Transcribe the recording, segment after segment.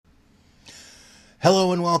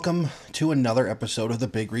Hello and welcome to another episode of the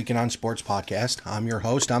Big Rican on Sports podcast. I'm your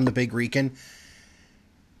host, I'm the Big Rican,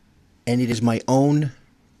 and it is my own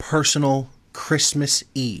personal Christmas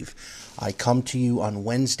Eve. I come to you on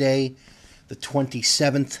Wednesday, the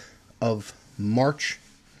 27th of March,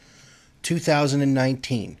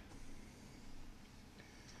 2019.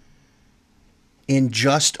 In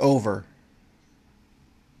just over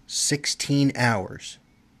 16 hours,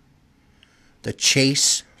 the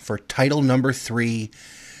chase for title number 3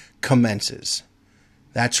 commences.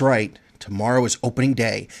 That's right, tomorrow is opening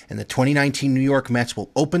day, and the 2019 New York Mets will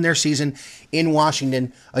open their season in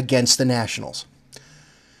Washington against the Nationals.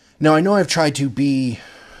 Now, I know I've tried to be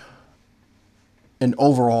an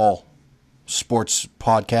overall sports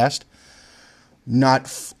podcast,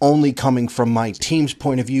 not only coming from my team's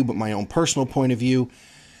point of view, but my own personal point of view,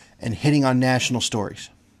 and hitting on national stories.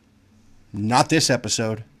 Not this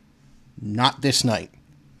episode, not this night.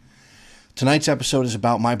 Tonight's episode is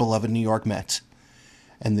about my beloved New York Mets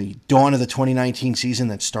and the dawn of the 2019 season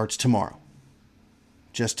that starts tomorrow.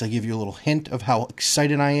 Just to give you a little hint of how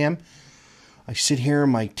excited I am, I sit here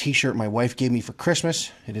in my t-shirt my wife gave me for Christmas.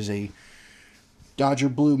 It is a Dodger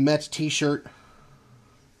Blue Mets t-shirt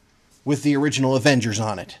with the original Avengers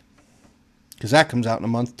on it, because that comes out in a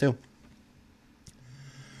month too.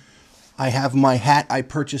 I have my hat I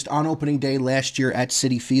purchased on opening day last year at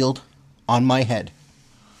Citi Field on my head.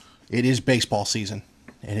 It is baseball season,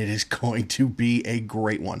 and it is going to be a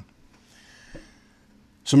great one.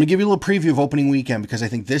 So I'm going to give you a little preview of opening weekend, because I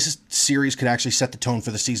think this series could actually set the tone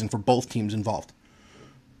for the season for both teams involved.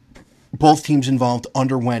 Both teams involved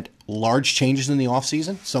underwent large changes in the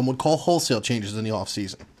offseason. Some would call wholesale changes in the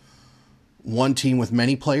offseason. One team with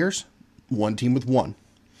many players, one team with one.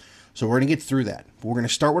 So we're going to get through that. We're going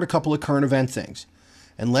to start with a couple of current event things.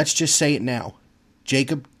 And let's just say it now.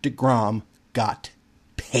 Jacob deGrom got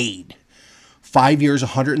paid. 5 years,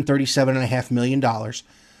 $137.5 million.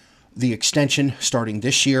 The extension starting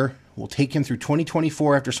this year will take him through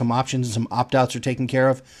 2024 after some options and some opt-outs are taken care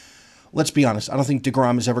of. Let's be honest, I don't think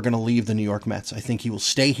deGrom is ever going to leave the New York Mets. I think he will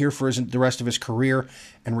stay here for the rest of his career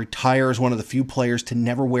and retire as one of the few players to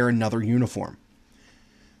never wear another uniform.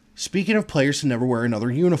 Speaking of players to never wear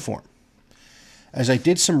another uniform, as I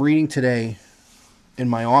did some reading today in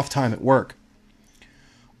my off time at work,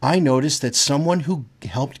 I noticed that someone who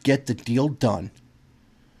helped get the deal done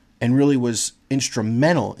and really was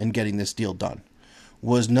instrumental in getting this deal done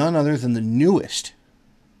was none other than the newest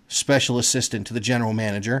special assistant to the general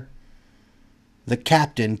manager, the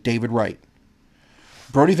captain, David Wright.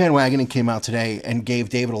 Brodie Van Wagenen came out today and gave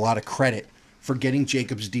David a lot of credit for getting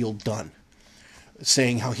Jacob's deal done,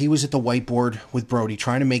 saying how he was at the whiteboard with Brodie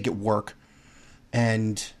trying to make it work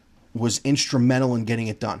and was instrumental in getting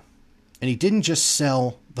it done. And he didn't just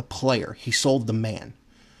sell the player, he sold the man.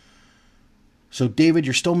 So, David,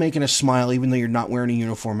 you're still making us smile even though you're not wearing a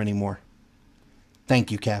uniform anymore.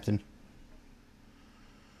 Thank you, Captain.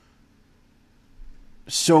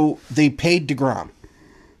 So, they paid deGrom.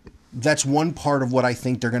 That's one part of what I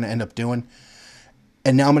think they're going to end up doing.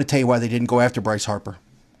 And now I'm going to tell you why they didn't go after Bryce Harper.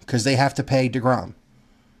 Because they have to pay deGrom,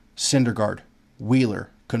 Syndergaard,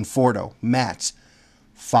 Wheeler, Conforto, Matz.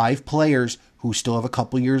 5 players who still have a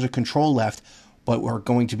couple years of control left, but are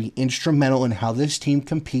going to be instrumental in how this team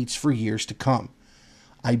competes for years to come.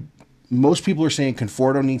 Most people are saying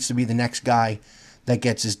Conforto needs to be the next guy that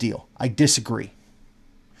gets his deal. I disagree.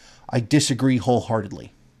 I disagree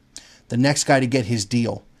wholeheartedly. The next guy to get his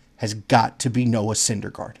deal has got to be Noah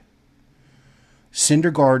Syndergaard.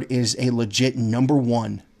 Syndergaard is a legit number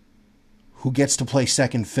one who gets to play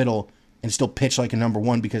second fiddle and still pitch like a number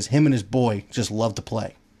one because him and his boy just love to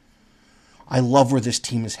play. I love where this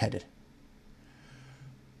team is headed.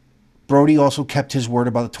 Brodie also kept his word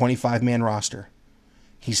about the 25-man roster.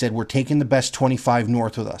 He said, we're taking the best 25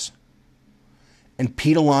 north with us. And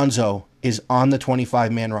Pete Alonso is on the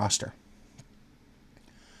 25-man roster.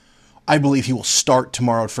 I believe he will start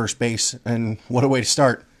tomorrow at first base. And what a way to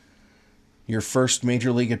start. Your first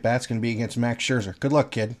major league at bat's going to be against Max Scherzer. Good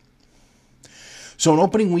luck, kid. So an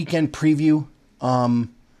opening weekend preview.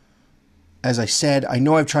 As I said, I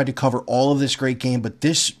know I've tried to cover all of this great game, but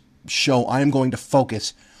this show I am going to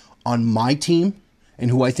focus on my team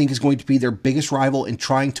and who I think is going to be their biggest rival in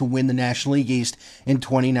trying to win the National League East in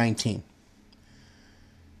 2019.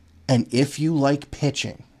 And if you like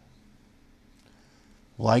pitching,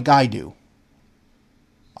 like I do,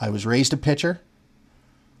 I was raised a pitcher.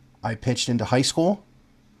 I pitched into high school.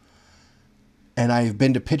 And I've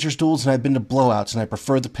been to pitcher's duels and I've been to blowouts, and I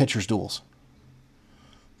prefer the pitcher's duels.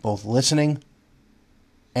 Both listening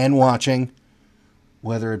and watching,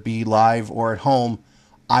 whether it be live or at home,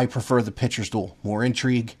 I prefer the pitcher's duel. More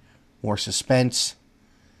intrigue, more suspense.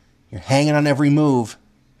 You're hanging on every move.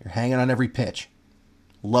 You're hanging on every pitch.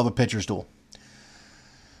 Love a pitcher's duel.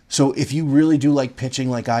 So if you really do like pitching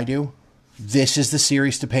like I do, this is the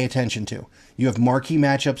series to pay attention to. You have marquee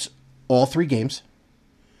matchups all 3 games.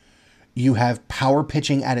 You have power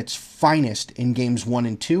pitching at its finest in games 1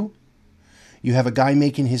 and 2. You have a guy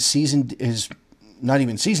making his not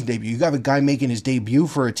even season debut. You have a guy making his debut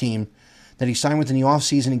for a team that he signed with in the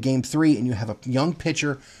offseason in game 3, and you have a young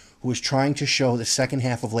pitcher who is trying to show the second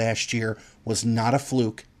half of last year was not a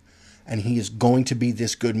fluke, and he is going to be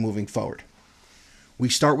this good moving forward. We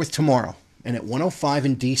start with tomorrow, and at 1:05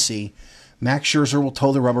 in D.C., Max Scherzer will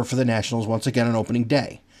toe the rubber for the Nationals once again on opening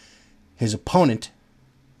day. His opponent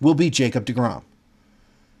will be Jacob deGrom.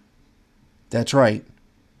 That's right.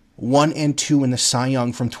 1 and 2 in the Cy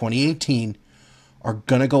Young from 2018 are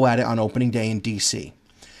going to go at it on opening day in D.C.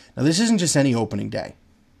 Now, this isn't just any opening day.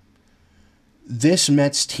 This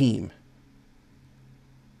Mets team,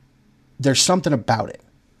 there's something about it.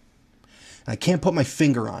 And I can't put my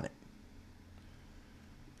finger on it.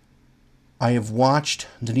 I have watched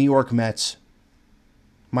the New York Mets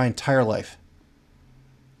my entire life.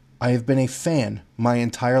 I have been a fan my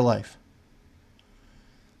entire life.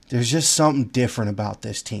 There's just something different about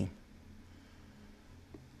this team.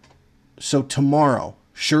 So tomorrow,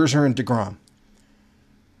 Scherzer and deGrom,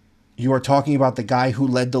 you are talking about the guy who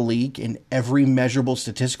led the league in every measurable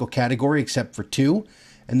statistical category except for 2,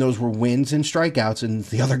 and those were wins and strikeouts, and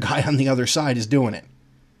the other guy on the other side is doing it.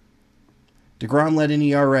 deGrom led in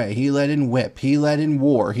ERA, he led in WHIP, he led in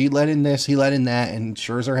WAR, he led in this, he led in that, and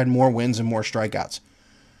Scherzer had more wins and more strikeouts.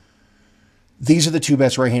 These are the 2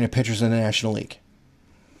 best right-handed pitchers in the National League.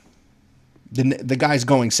 The guys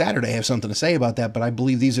going Saturday have something to say about that, but I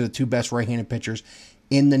believe these are the 2 best right-handed pitchers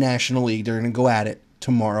in the National League. They're going to go at it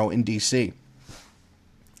tomorrow in D.C.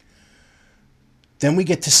 Then we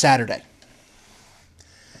get to Saturday.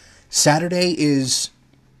 Saturday is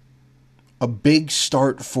a big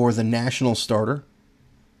start for the national starter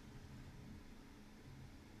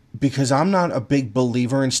because I'm not a big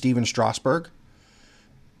believer in Steven Strasburg.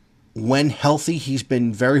 When healthy, he's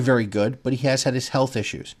been very, very good, but he has had his health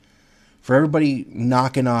issues. For everybody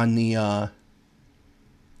knocking on the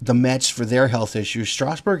Mets for their health issues,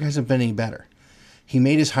 Strasburg hasn't been any better. He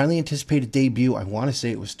made his highly anticipated debut, I want to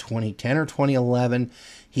say it was 2010 or 2011.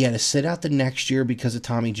 He had to sit out the next year because of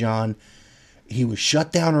Tommy John. He was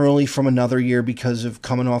shut down early from another year because of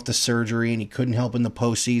coming off the surgery, and he couldn't help in the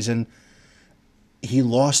postseason. He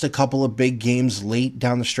lost a couple of big games late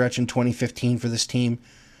down the stretch in 2015 for this team.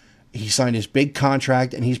 He signed his big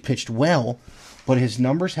contract, and he's pitched well, but his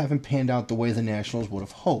numbers haven't panned out the way the Nationals would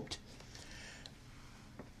have hoped.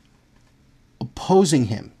 Opposing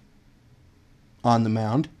him on the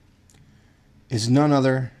mound is none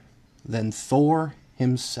other than Thor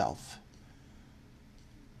himself,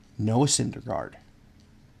 Noah Syndergaard.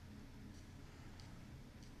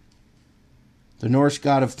 The Norse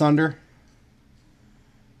god of thunder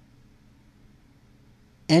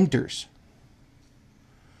enters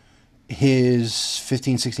his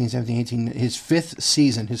 15, 16, 17, 18, his 5th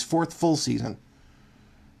season, his 4th full season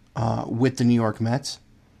with the New York Mets.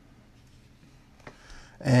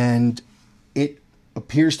 And it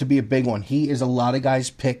appears to be a big one. He is a lot of guys'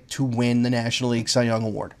 pick to win the National League Cy Young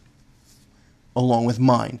Award, along with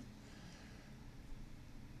mine.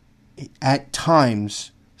 At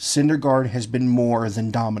times, Syndergaard has been more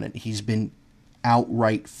than dominant. He's been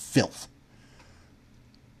outright filth.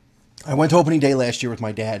 I went to opening day last year with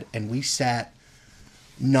my dad, and we sat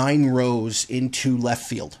 9 rows into left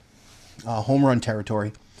field, home run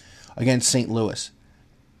territory, against St. Louis.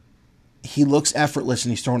 He looks effortless,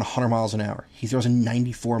 and he's throwing 100 miles an hour. He throws a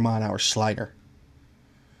 94-mile-an-hour slider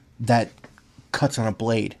that cuts on a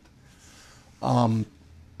blade.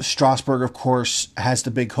 Strasburg, of course, has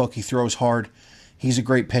the big hook. He throws hard. He's a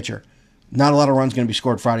great pitcher. Not a lot of runs going to be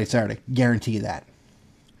scored Friday, Saturday. Guarantee you that.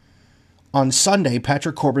 On Sunday,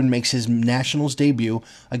 Patrick Corbin makes his Nationals debut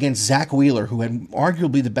against Zach Wheeler, who had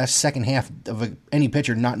arguably the best second half of any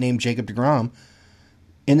pitcher not named Jacob deGrom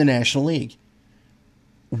in the National League.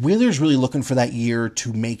 Wheeler's really looking for that year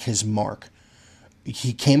to make his mark.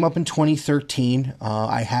 He came up in 2013.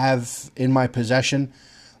 I have in my possession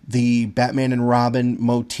the Batman and Robin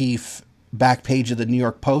motif back page of the New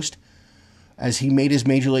York Post as he made his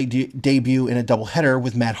Major League debut in a doubleheader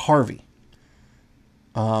with Matt Harvey.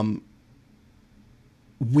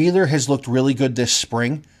 Wheeler has looked really good this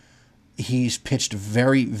spring. He's pitched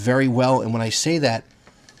very, very well. And when I say that,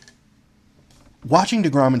 watching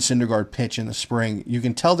deGrom and Syndergaard pitch in the spring, you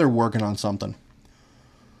can tell they're working on something.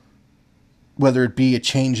 Whether it be a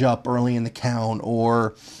change-up early in the count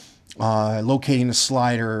or locating the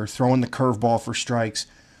slider, throwing the curveball for strikes,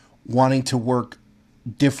 wanting to work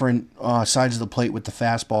different sides of the plate with the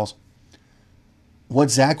fastballs. What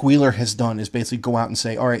Zach Wheeler has done is basically go out and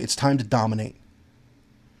say, all right, it's time to dominate.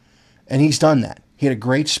 And he's done that. He had a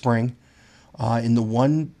great spring. In the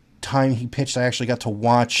one time he pitched, I actually got to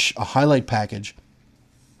watch a highlight package.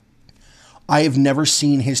 I have never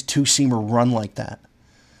seen his two-seamer run like that.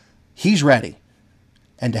 He's ready.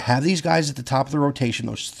 And to have these guys at the top of the rotation,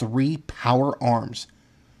 those three power arms,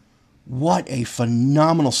 what a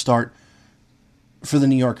phenomenal start for the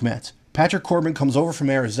New York Mets. Patrick Corbin comes over from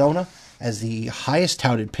Arizona as the highest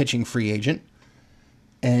touted pitching free agent,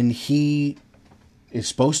 and he is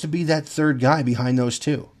supposed to be that third guy behind those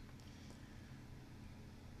two.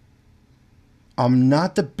 I'm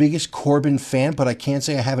not the biggest Corbin fan, but I can't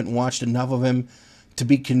say I haven't watched enough of him to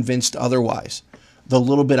be convinced otherwise. The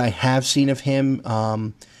little bit I have seen of him,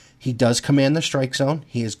 he does command the strike zone.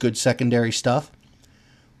 He has good secondary stuff.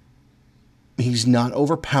 He's not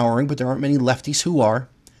overpowering, but there aren't many lefties who are.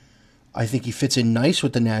 I think he fits in nice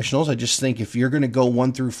with the Nationals. I just think if you're going to go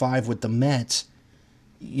 1 through 5 with the Mets,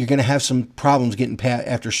 you're going to have some problems getting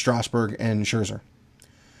after Strasburg and Scherzer.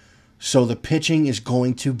 So the pitching is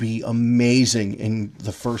going to be amazing in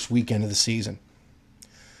the first weekend of the season.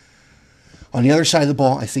 On the other side of the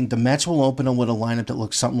ball, I think the Mets will open with a lineup that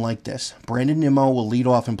looks something like this. Brandon Nimmo will lead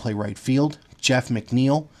off and play right field. Jeff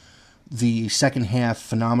McNeil, the second half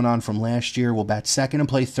phenomenon from last year, will bat second and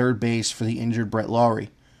play third base for the injured Jed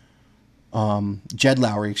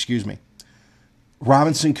Lowrie.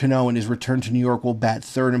 Robinson Cano, in his return to New York, will bat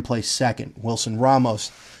third and play second. Wilson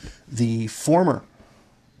Ramos, the former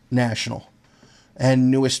National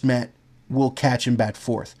and newest Met, will catch and bat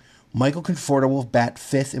fourth. Michael Conforto will bat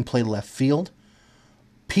fifth and play left field.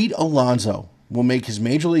 Pete Alonso will make his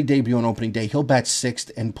major league debut on opening day. He'll bat sixth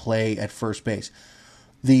and play at first base.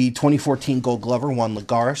 The 2014 Gold Glover, Juan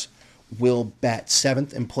Lagares, will bat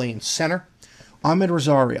seventh and play in center. Ahmed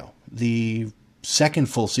Rosario, the second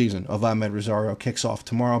full season of Ahmed Rosario, kicks off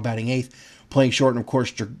tomorrow, batting eighth, playing short, and of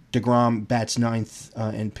course DeGrom bats ninth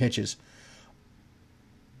and pitches.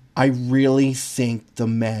 I really think the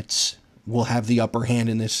Mets will have the upper hand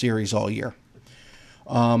in this series all year.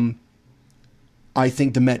 I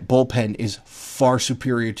think the Met bullpen is far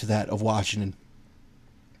superior to that of Washington.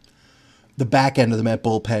 The back end of the Met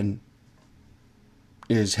bullpen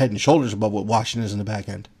is head and shoulders above what Washington is in the back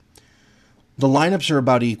end. The lineups are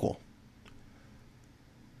about equal.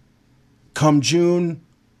 Come June,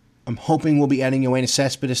 I'm hoping we'll be adding Yoenis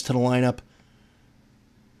Cespedes to the lineup.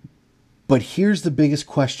 But here's the biggest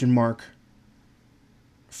question mark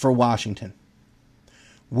for Washington.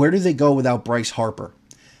 Where do they go without Bryce Harper?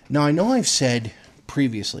 Now, I know I've said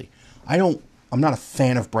previously, I'm not a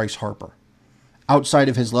fan of Bryce Harper. Outside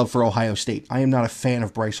of his love for Ohio State, I am not a fan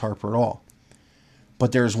of Bryce Harper at all.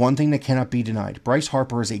 But there's one thing that cannot be denied. Bryce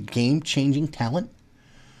Harper is a game-changing talent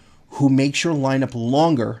who makes your lineup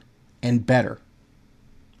longer and better.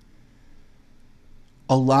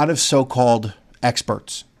 A lot of so-called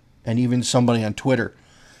experts, and even somebody on Twitter,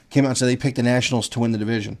 came out and said they picked the Nationals to win the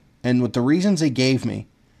division. And with the reasons they gave me,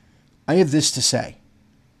 I have this to say.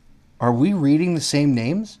 Are we reading the same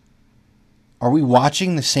names? Are we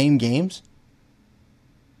watching the same games?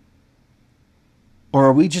 Or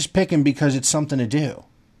are we just picking because it's something to do?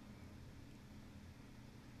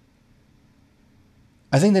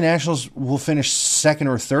 I think the Nationals will finish second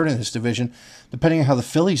or third in this division, depending on how the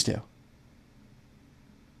Phillies do.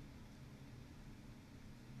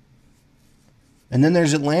 And then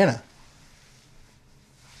there's Atlanta.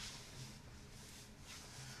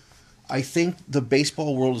 I think the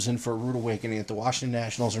baseball world is in for a rude awakening that the Washington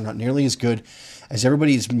Nationals are not nearly as good as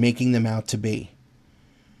everybody is making them out to be.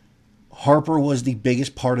 Harper was the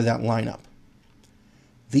biggest part of that lineup.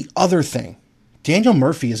 The other thing, Daniel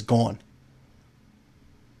Murphy is gone.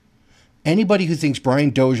 Anybody who thinks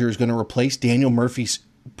Brian Dozier is going to replace Daniel Murphy's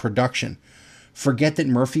production, forget that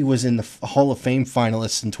Murphy was in the Hall of Fame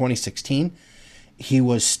finalists in 2016. He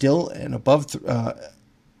was still an above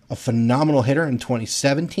a phenomenal hitter in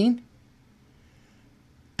 2017.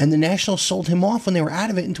 And the Nationals sold him off when they were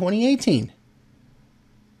out of it in 2018.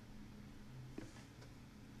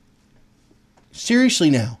 Seriously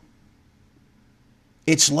now.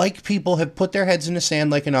 It's like people have put their heads in the sand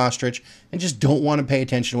like an ostrich and just don't want to pay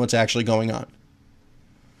attention to what's actually going on.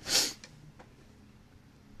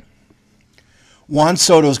 Juan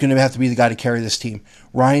Soto is going to have to be the guy to carry this team.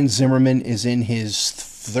 Ryan Zimmerman is in his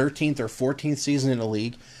 13th or 14th season in the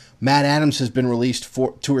league. Matt Adams has been released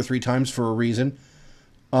 2 or 3 times for a reason.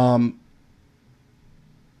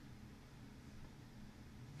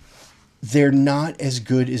 They're not as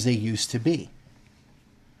good as they used to be.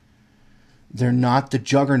 They're not the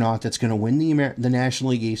juggernaut that's going to win the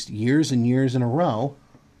National League East years and years in a row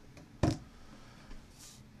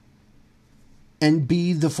and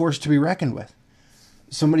be the force to be reckoned with.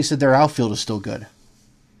 Somebody said their outfield is still good.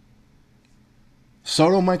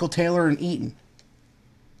 Soto, Michael Taylor, and Eaton.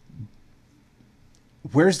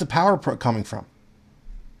 Where's the power coming from?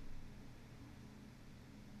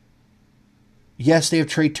 Yes, they have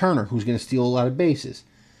Trey Turner, who's going to steal a lot of bases.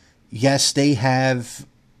 Yes, they have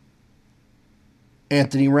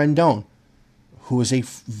Anthony Rendon, who is a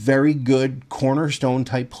very good cornerstone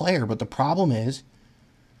type player. But the problem is,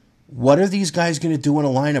 what are these guys going to do in a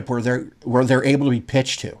lineup where they're able to be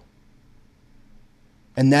pitched to?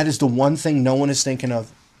 And that is the one thing no one is thinking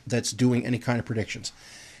of that's doing any kind of predictions.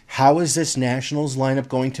 How is this Nationals lineup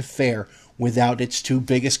going to fare without its two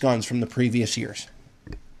biggest guns from the previous years?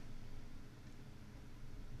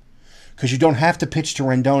 Because you don't have to pitch to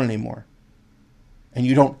Rendon anymore. And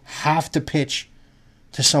you don't have to pitch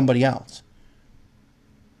to somebody else.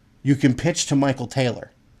 You can pitch to Michael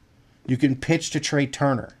Taylor. You can pitch to Trey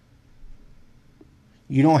Turner.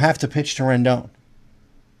 You don't have to pitch to Rendon.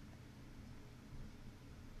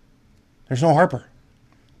 There's no Harper.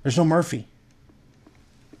 There's no Murphy.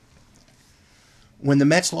 When the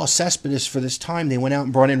Mets lost Cespedes for this time, they went out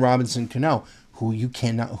and brought in Robinson Cano, who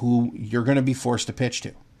you're going to be forced to pitch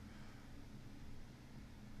to.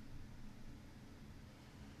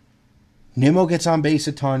 Nimmo gets on base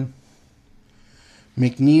a ton.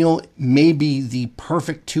 McNeil may be the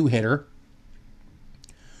perfect two-hitter.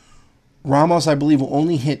 Ramos, I believe, will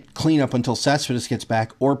only hit cleanup until Cespedes gets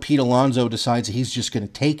back, or Pete Alonso decides that he's just going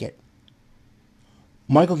to take it.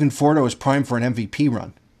 Michael Conforto is primed for an MVP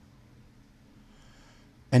run.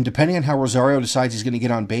 And depending on how Rosario decides he's going to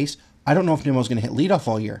get on base, I don't know if Nimmo's going to hit leadoff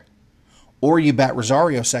all year. Or you bat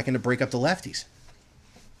Rosario second to break up the lefties.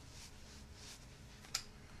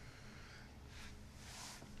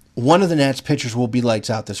 One of the Nats pitchers will be lights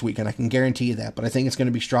out this weekend. I can guarantee you that. But I think it's going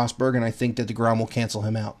to be Strasburg, and I think that DeGrom will cancel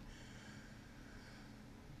him out.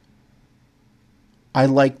 I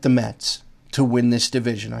like the Mets to win this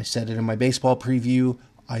division. I said it in my baseball preview.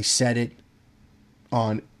 I said it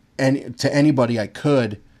to anybody I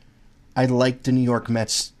could. I like the New York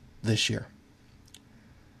Mets this year.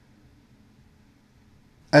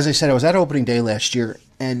 As I said, I was at opening day last year,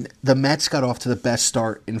 and the Mets got off to the best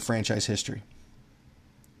start in franchise history.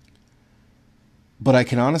 But I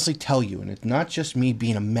can honestly tell you, and it's not just me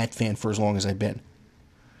being a Met fan for as long as I've been,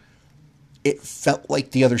 it felt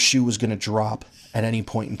like the other shoe was going to drop at any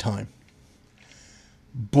point in time.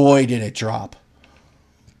 Boy, did it drop.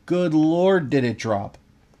 Good Lord, did it drop.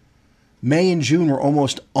 May and June were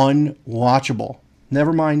almost unwatchable.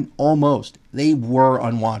 Never mind almost. They were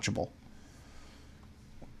unwatchable.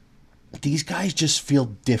 These guys just feel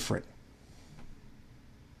different.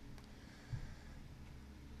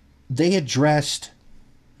 They addressed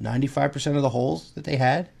 95% of the holes that they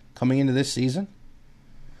had coming into this season.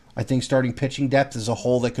 I think starting pitching depth is a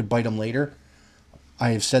hole that could bite them later. I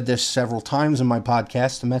have said this several times in my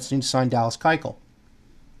podcast. The Mets need to sign Dallas Keuchel.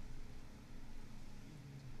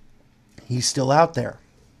 He's still out there.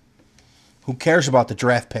 Who cares about the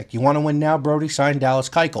draft pick? You want to win now, Brody? Sign Dallas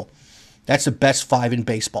Keuchel. That's the best five in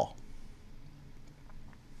baseball.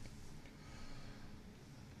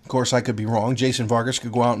 Of course, I could be wrong. Jason Vargas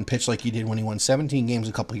could go out and pitch like he did when he won 17 games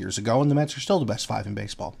a couple years ago, and the Mets are still the best five in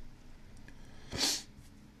baseball.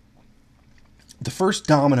 The first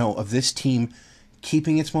domino of this team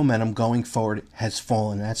keeping its momentum going forward has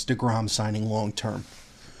fallen. That's DeGrom signing long term.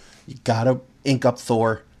 You got to ink up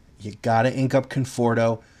Thor. You got to ink up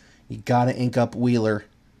Conforto. You got to ink up Wheeler.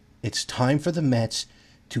 It's time for the Mets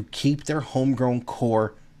to keep their homegrown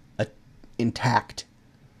core intact.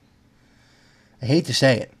 I hate to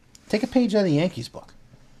say it. Take a page out of the Yankees book.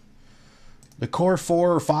 The core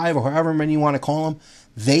 4 or 5 or however many you want to call them,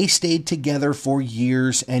 they stayed together for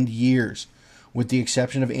years and years, with the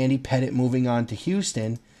exception of Andy Pettitte moving on to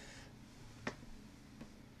Houston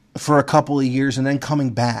for a couple of years and then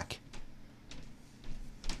coming back.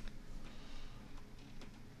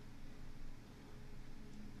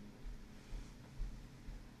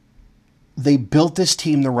 They built this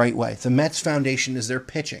team the right way. The Mets foundation is their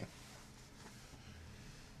pitching.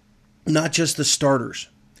 Not just the starters.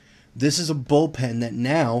 This is a bullpen that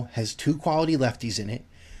now has 2 quality lefties in it,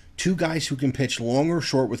 2 guys who can pitch long or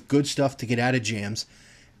short with good stuff to get out of jams,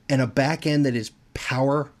 and a back end that is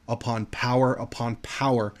power upon power upon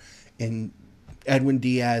power in Edwin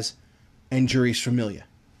Diaz and Jeurys Familia.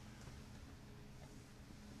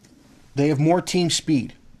 They have more team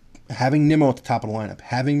speed. Having Nimmo at the top of the lineup,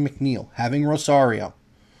 having McNeil, having Rosario,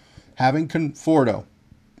 having Conforto.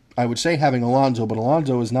 I would say having Alonso, but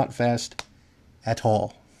Alonso is not fast at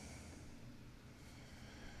all.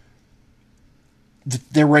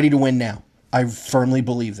 They're ready to win now. I firmly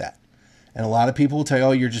believe that. And a lot of people will tell you,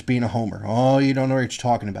 oh, you're just being a homer. Oh, you don't know what you're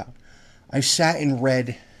talking about. I've sat and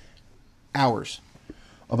read hours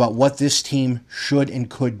about what this team should and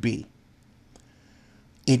could be.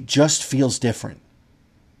 It just feels different.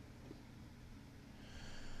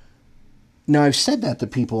 Now, I've said that to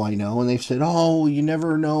people I know, and they've said, oh, you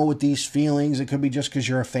never know with these feelings. It could be just because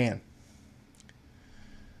you're a fan.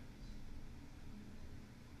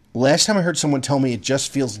 Last time I heard someone tell me it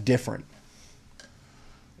just feels different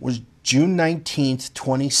was June 19th,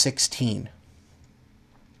 2016.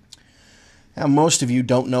 Now, most of you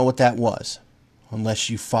don't know what that was, unless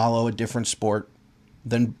you follow a different sport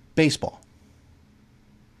than baseball.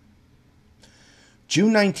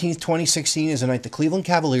 June 19th, 2016 is the night the Cleveland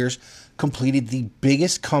Cavaliers completed the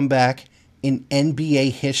biggest comeback in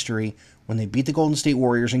NBA history when they beat the Golden State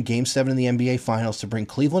Warriors in Game 7 of the NBA Finals to bring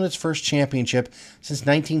Cleveland its first championship since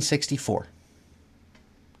 1964.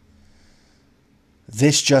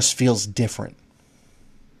 This just feels different.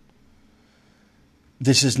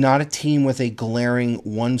 This is not a team with a glaring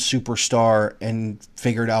one superstar and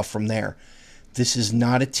figure it out from there. This is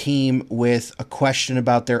not a team with a question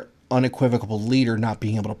about their unequivocal leader not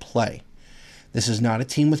being able to play. This is not a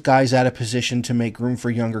team with guys out of position to make room for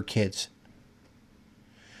younger kids.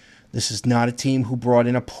 This is not a team who brought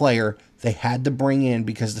in a player they had to bring in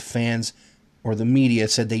because the fans or the media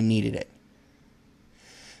said they needed it.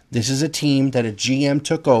 This is a team that a GM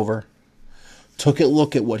took over, took a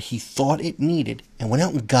look at what he thought it needed, and went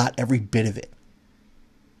out and got every bit of it.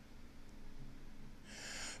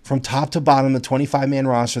 From top to bottom, the 25-man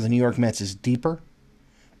roster of the New York Mets is deeper,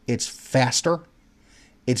 it's faster,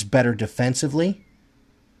 it's better defensively.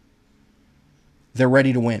 They're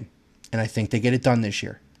ready to win, and I think they get it done this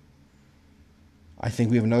year. I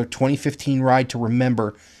think we have another 2015 ride to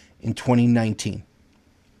remember in 2019.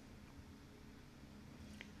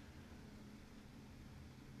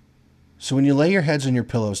 So when you lay your heads on your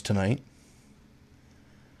pillows tonight,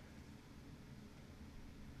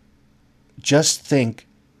 just think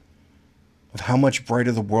of how much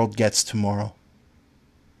brighter the world gets tomorrow.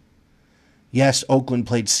 Yes, Oakland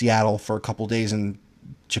played Seattle for a couple days in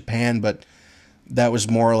Japan, but that was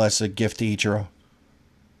more or less a gift to Ichiro.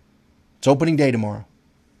 It's opening day tomorrow.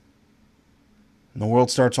 And the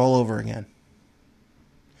world starts all over again.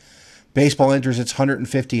 Baseball enters its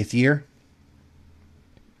 150th year.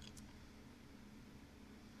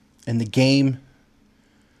 And the game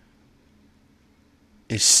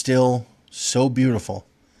is still so beautiful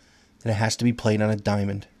that it has to be played on a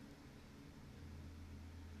diamond.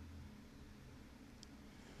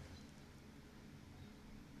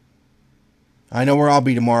 I know where I'll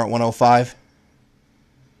be tomorrow at 1:05.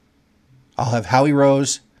 I'll have Howie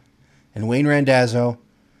Rose and Wayne Randazzo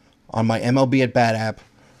on my MLB at Bat app.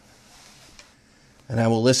 And I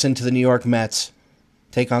will listen to the New York Mets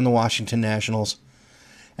take on the Washington Nationals.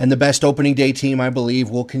 And the best opening day team, I believe,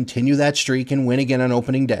 will continue that streak and win again on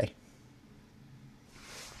opening day.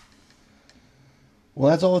 Well,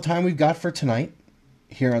 that's all the time we've got for tonight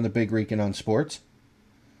here on the Big Rican on Sports.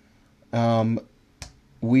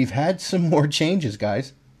 We've had some more changes,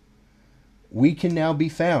 guys. We can now be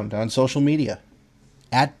found on social media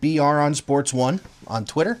at BR on Sports 1 on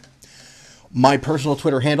Twitter. My personal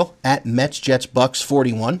Twitter handle at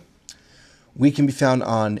MetsJetsBucks41. We can be found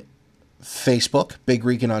on Facebook, Big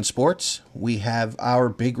Rican on Sports. We have our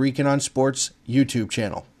Big Rican on Sports YouTube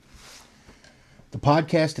channel. The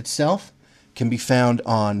podcast itself can be found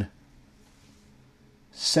on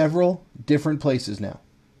several different places now.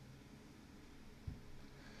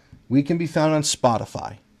 We can be found on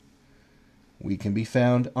Spotify. We can be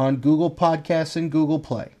found on Google Podcasts and Google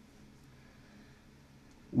Play.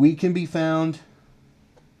 We can be found...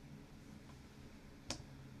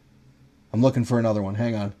 I'm looking for another one.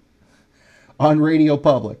 Hang on. On Radio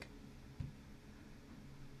Public.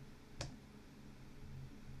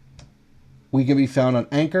 We can be found on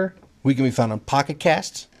Anchor. We can be found on Pocket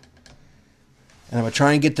Casts. And I'm going to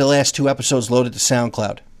try and get the last 2 episodes loaded to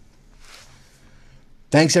SoundCloud.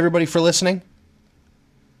 Thanks, everybody, for listening.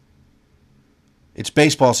 It's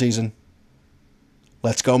baseball season.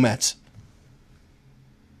 Let's go, Mets.